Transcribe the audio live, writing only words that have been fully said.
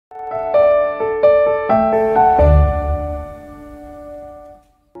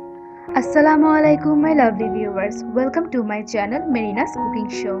আসসালামু আলাইকুম my lovely viewers, welcome to my channel মেরিনাস cooking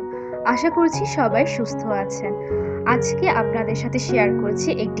show. আশা করছি সবাই সুস্থ আছেন। আজকে আপনাদের সাথে শেয়ার করছি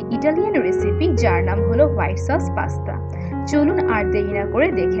একটি ইটালিয়ান রেসিপি যার নাম হলো হোয়াইট সস পাস্তা। চলুন আর দেরি না করে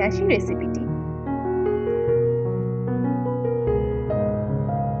দেখে আসি রেসিপিটি।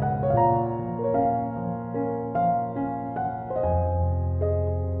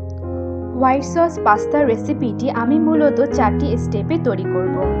 হোয়াইট সস পাস্তা রেসিপিটি আমি মূলত 4টি স্টেপে তৈরি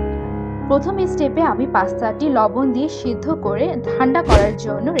করব। প্রথম স্টেপে আমি পাস্তাটি লবণ দিয়ে সিদ্ধ করে ঠান্ডা করার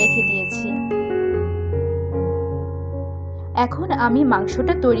জন্য রেখে দিয়েছি। এখন আমি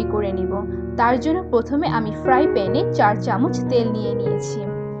মাংসটা তৈরি করে নিব। তার জন্য প্রথমে আমি ফ্রাই প্যানে 4 চামচ তেল নিয়ে নিয়েছি।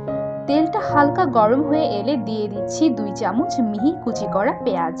 তেলটা হালকা গরম হয়ে এলে দিয়ে দিচ্ছি 2 চামচ মিহি কুচি করা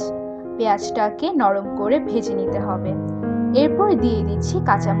পেঁয়াজ। পেঁয়াজটাকে নরম করে ভেজে নিতে হবে। এরপর দিয়ে দিচ্ছি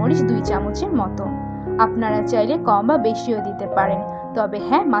কাঁচামরিচ 2 চামচের মতো। আপনারা চাইলে কম বা বেশিও দিতে পারেন, তবে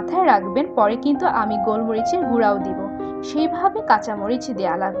হ্যাঁ, মাথায় রাখবেন পরে কিন্তু আমি গোলমরিচের গুঁড়াও দিব, সেইভাবে কাঁচামরিচ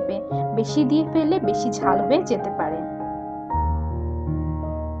দেয়া লাগবে। বেশি দিয়ে ফেললে বেশি ঝাল হয়ে যেতে পারে।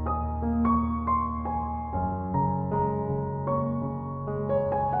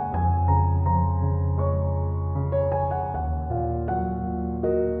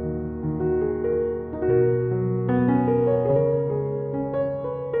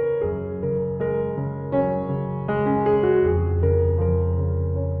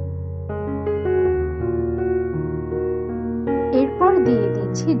 এরপর দিয়ে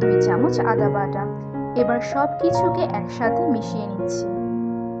দিচ্ছি 2 চামচ আদা বাটা। এবার সব কিছুকে একসাথে মিশিয়ে নিচ্ছি।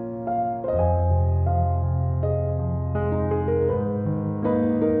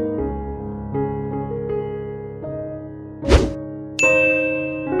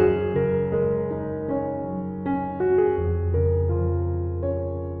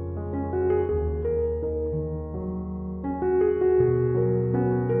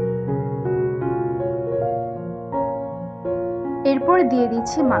 এরপর দিয়ে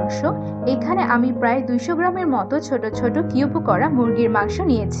দিচ্ছি মাংস। এখানে আমি প্রায় 200 গ্রামের মতো ছোট ছোট কিউব করা মুরগির মাংস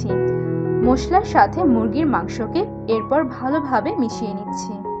নিয়েছি। মশলার সাথে মুরগির মাংসকে এরপর ভালোভাবে মিশিয়ে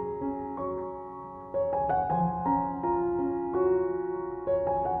নিচ্ছি।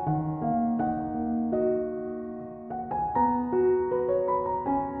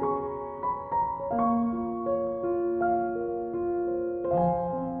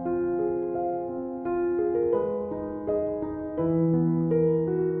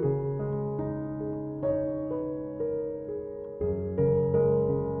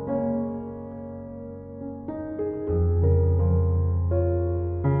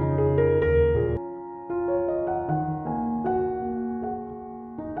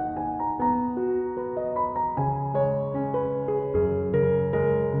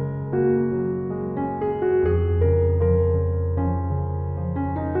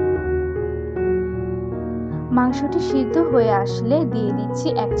 মাংসটি সিদ্ধ হয়ে আসলে দিয়ে দিচ্ছি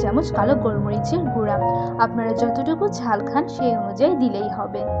 1 চামচ কালো গোলমরিচের গুঁড়া। আপনারা যতটুকু ঝাল খান সেই অনুযায়ী দিলেই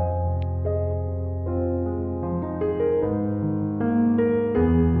হবে।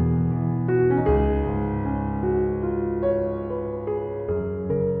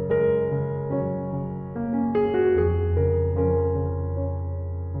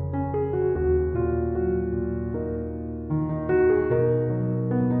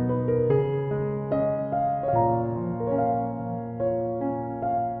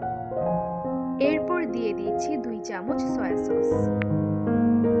 এরপর দিয়ে দিচ্ছি 2 চামচ সয়া সস।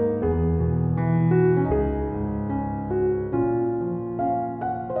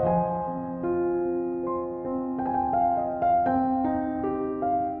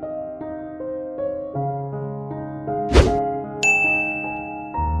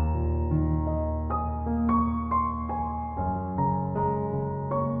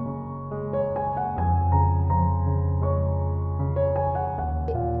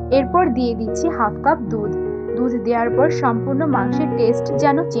 এরপর দিয়ে দিচ্ছি হাফ কাপ দুধ। দুধ দেওয়ার পর সম্পূর্ণ মাংসের টেস্ট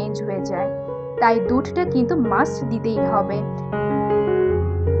যেন চেঞ্জ হয়ে যায়, তাই দুধটা কিন্তু মাস্ট দিতেই হবে।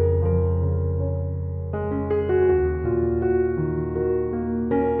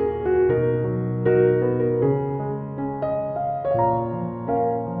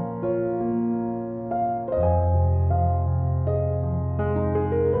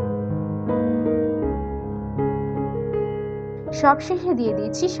 সবশেষে দিয়ে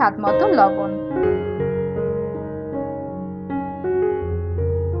দিচ্ছি স্বাদ মতো লবণ।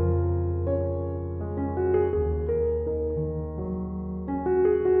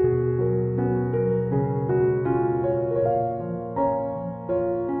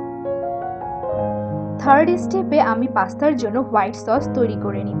 থার্ড স্টেপে আমি পাস্তার জন্য হোয়াইট সস তৈরি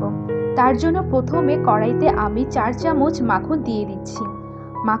করে নিব। তার জন্য প্রথমে কড়াইতে আমি 4 চামচ মাখন দিয়ে দিচ্ছি।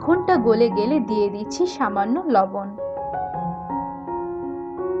 মাখনটা গলে গেলে দিয়ে দিচ্ছি সামান্য লবণ।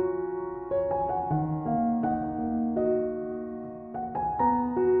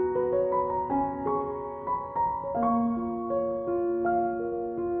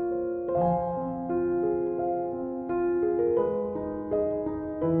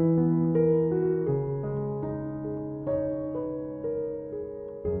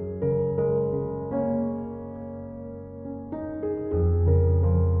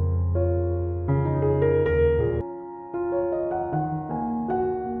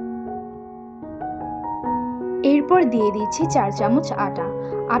 এরপর দিয়ে দিচ্ছি 4 চামচ আটা।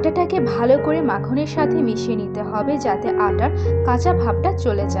 আটাটাকে ভালো করে মাখনের সাথে মিশিয়ে নিতে হবে যাতে আটার কাঁচা ভাবটা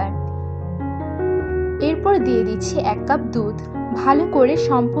চলে যায়। এরপর দিয়ে দিচ্ছি 1 কাপ দুধ। ভালো করে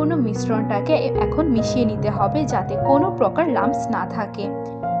সম্পূর্ণ মিশ্রণটাকে এখন মিশিয়ে নিতে হবে যাতে কোনো প্রকার লাম্পস না থাকে।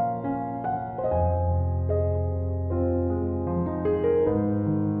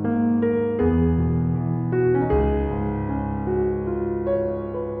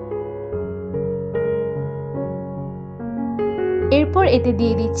 এরপর এতে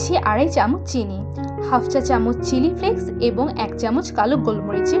দিয়ে দিচ্ছি 2.5 চামচ চিনি, হাফ চা চামচ চিলি ফ্লেক্স এবং 1 চামচ কালো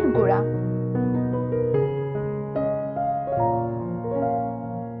গোলমরিচের গুঁড়া।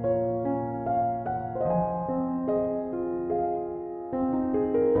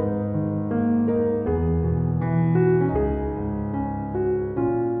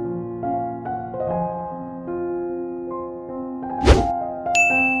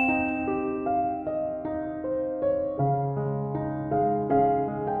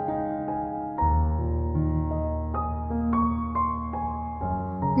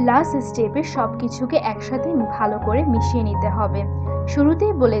 লাস্ট স্টেপে সবকিছুকে একসাথে ভালো করে মিশিয়ে নিতে হবে।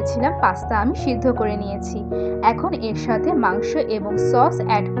 শুরুতেই বলেছিলাম পাস্তা আমি সিদ্ধ করে নিয়েছি। এখন এর সাথে মাংস এবং সস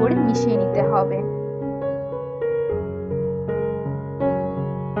অ্যাড করে মিশিয়ে নিতে হবে।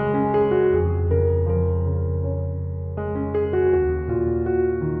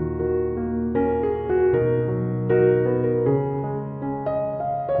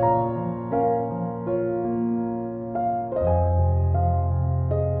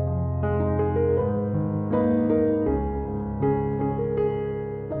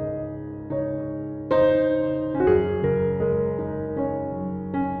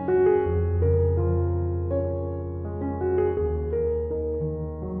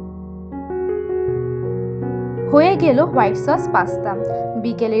 হয়ে গেল হোয়াইট সস পাস্তা।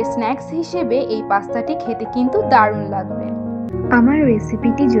 বিকেলের স্ন্যাক্স হিসেবে এই পাস্তাটি খেতে কিন্তু দারুণ লাগবে। আমার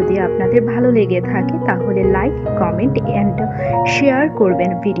রেসিপিটি যদি আপনাদের ভালো লেগে থাকে তাহলে লাইক, কমেন্ট এন্ড শেয়ার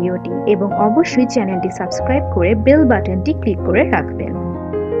করবেন ভিডিওটি এবং অবশ্যই চ্যানেলটি সাবস্ক্রাইব করে বেল বাটনটি ক্লিক করে রাখবেন।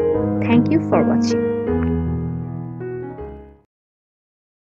 Thank you for watching.